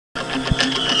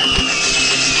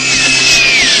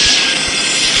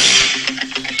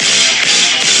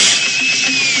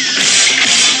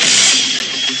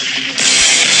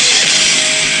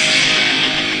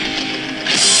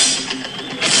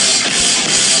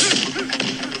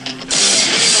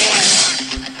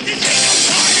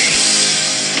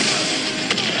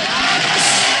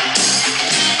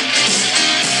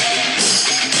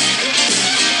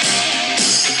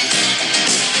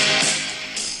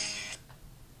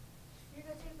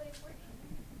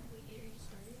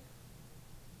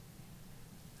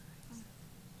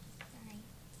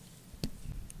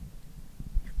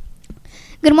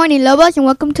Good morning, Lobos, and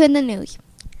welcome to the news.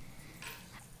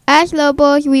 As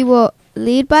Lobos, we will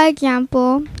lead by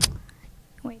example,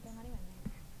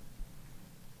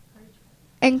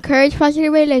 encourage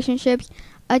positive relationships,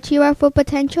 achieve our full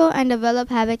potential, and develop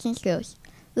habits and skills.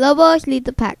 Lobos lead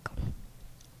the pack.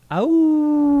 Ow!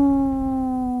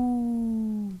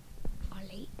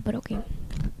 Late, but okay.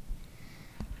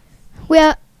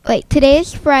 Today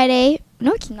is Friday.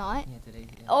 No, it's not.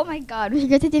 Oh my God, we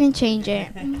didn't change it.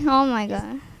 Oh my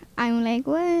God. I'm like,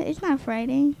 what? It's not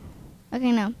Friday.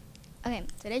 Okay, no. Okay,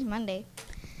 today's Monday.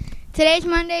 Today's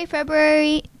Monday,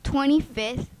 February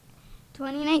 25th,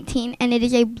 2019, and it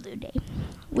is a blue day.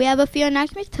 We have a few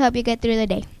announcements to help you get through the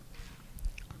day.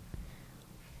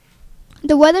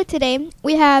 The weather today,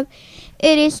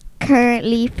 it is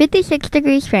currently 56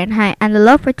 degrees Fahrenheit, and the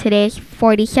low for today is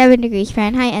 47 degrees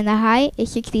Fahrenheit, and the high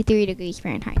is 63 degrees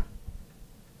Fahrenheit.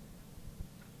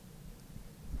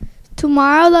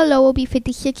 Tomorrow, the low will be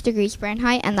 56 degrees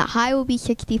Fahrenheit, and the high will be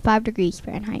 65 degrees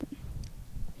Fahrenheit.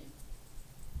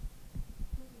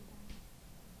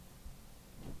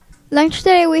 Lunch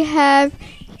today, we have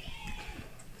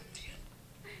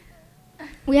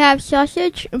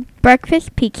sausage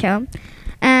breakfast pizza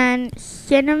and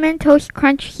cinnamon toast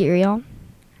crunch cereal.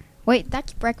 Wait,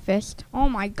 that's breakfast. Oh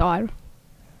my God.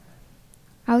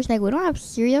 I was like, we don't have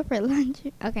cereal for lunch.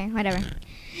 Okay, whatever.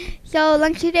 So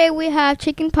lunch today we have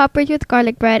chicken poppers with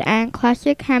garlic bread and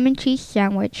classic ham and cheese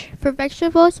sandwich. For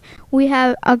vegetables, we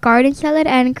have a garden salad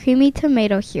and creamy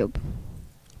tomato soup.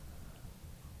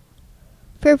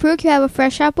 For fruit, you have a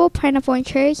fresh apple, pineapple and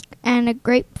cherries, and a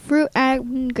grapefruit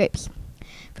and grapes.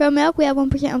 For milk, we have 1%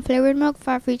 unflavored milk,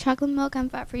 fat-free chocolate milk,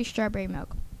 and fat-free strawberry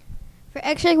milk. For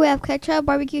extras, we have ketchup,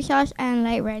 barbecue sauce, and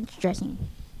light ranch dressing.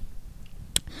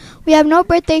 We have no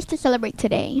birthdays to celebrate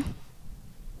today.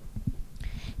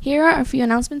 Here are a few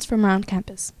announcements from around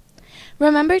campus.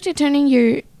 Remember to turn in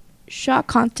your shot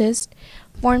contest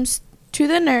forms to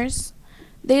the nurse.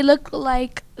 They look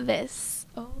like this.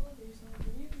 Oh, there's some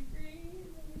green.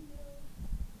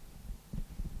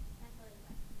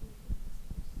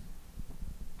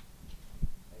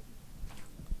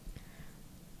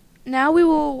 Now we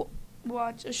will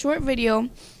watch a short video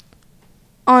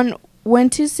on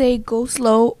when to say go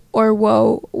slow or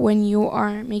whoa when you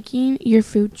are making your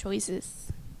food choices.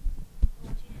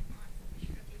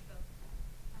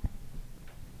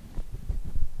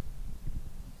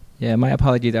 Yeah, my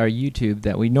apologies. Our YouTube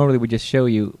that we normally would just show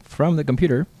you from the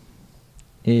computer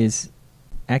is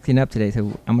acting up today,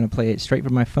 so I'm going to play it straight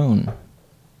from my phone. Know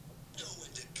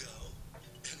when to go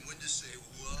and when to say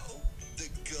whoa. The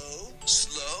Go,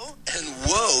 Slow, and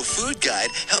Whoa food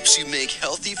guide helps you make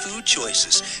healthy food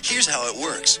choices. Here's how it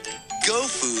works. Go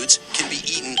foods can be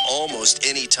eaten almost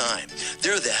any time.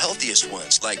 They're the healthiest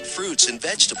ones, like fruits and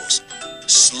vegetables.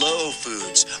 Slow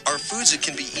foods are foods that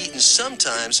can be eaten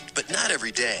sometimes, but not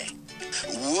every day.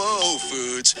 Whoa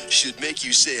foods should make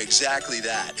you say exactly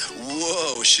that.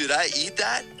 Whoa, should I eat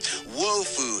that? Whoa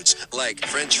foods, like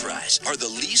French fries, are the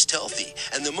least healthy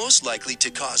and the most likely to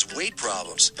cause weight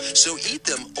problems. So eat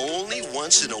them only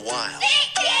once in a while.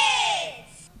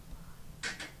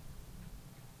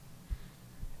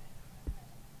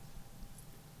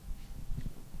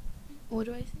 What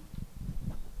do I say?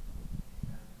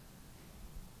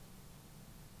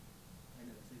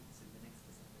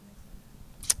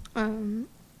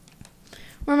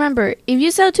 Remember, if you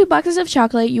sell 2 boxes of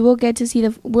chocolate, you will get to see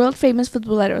the world famous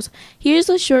futboleros. Here's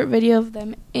a short video of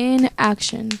them in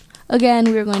action.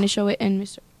 Again, we're going to show it in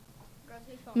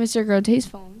Mr. Grote's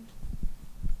phone.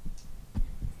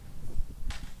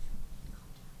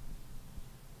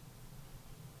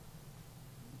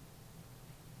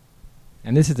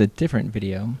 And this is a different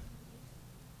video.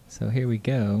 So here we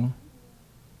go.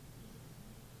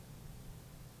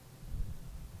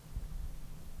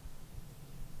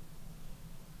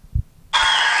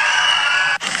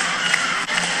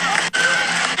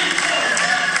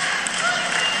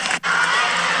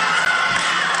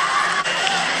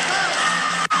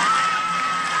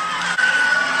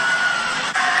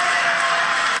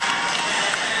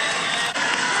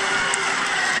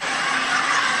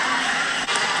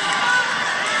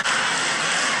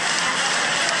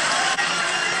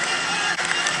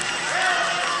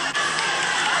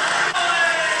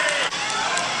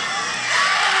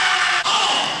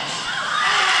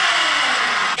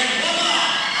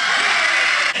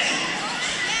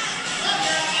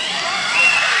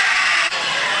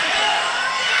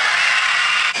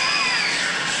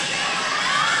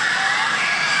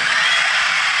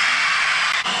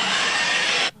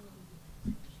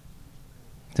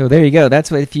 So there you go.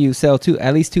 That's what if you sell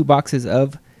at least 2 boxes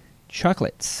of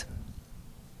chocolates.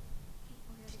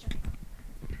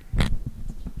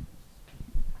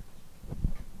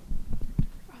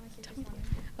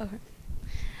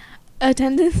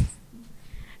 attendance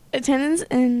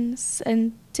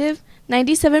incentive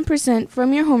 97%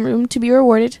 from your homeroom to be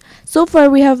rewarded. So far,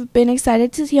 we have been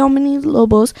excited to see how many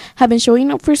Lobos have been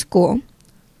showing up for school.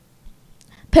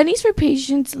 Pennies for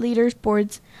Patients Leaders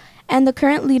Boards and the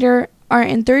current leader are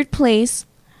in third place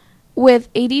with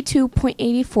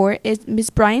 82.84 is Miss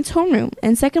Bryant's homeroom.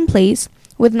 In second place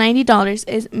with $90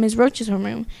 is Miss Roach's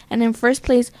homeroom. And in first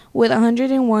place with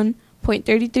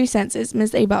 101.33 cents is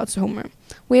Miss About's homeroom.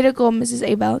 Way to go, Mrs.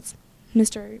 Abouts.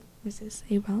 Mrs.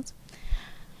 Abouts.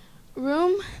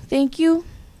 Room, thank you.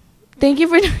 Thank you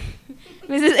for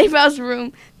Mrs. Abouts'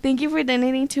 room. Thank you for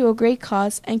donating to a great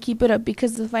cause and keep it up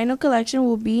because the final collection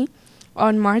will be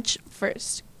on March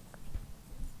 1st.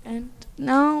 And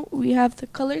now we have the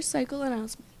color cycle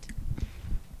announcement.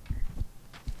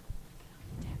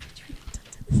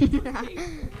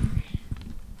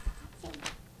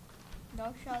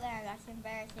 Don't show that. That's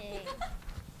embarrassing.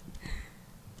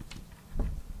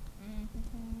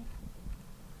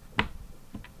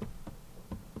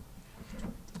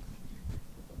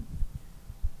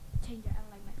 Change it. I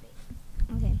don't like my face.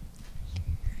 Okay.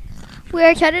 We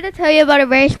are excited to tell you about a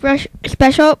very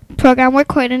special program we're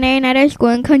coordinating at our school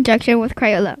in conjunction with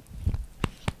Crayola.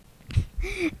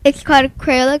 It's called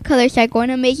Crayola Color Cycle, an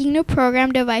amazing new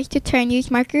program devised to turn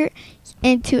used markers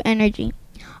into energy.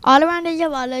 All around the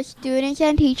Zavala, students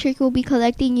and teachers will be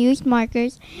collecting used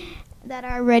markers that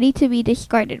are ready to be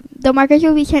discarded. The markers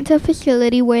will be sent to a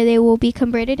facility where they will be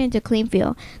converted into clean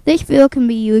fuel. This fuel can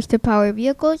be used to power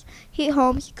vehicles, heat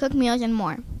homes, cook meals, and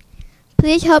more.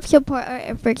 Please help support our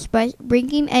efforts by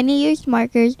bringing any used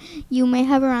markers you may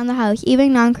have around the house,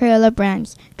 even non-Crayola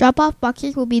brands. Drop-off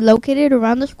boxes will be located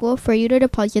around the school for you to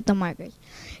deposit the markers.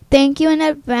 Thank you in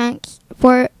advance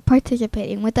for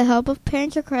participating. With the help of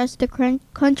parents across the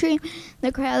country,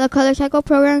 the Crayola Color Cycle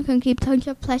program can keep tons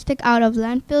of plastic out of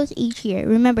landfills each year.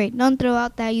 Remember, don't throw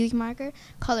out that used marker,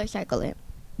 color cycle it.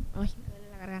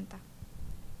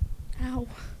 Ow.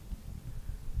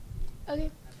 Okay.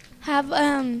 Have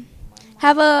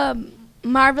a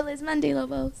marvelous Monday,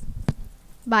 Lobos.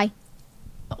 Bye.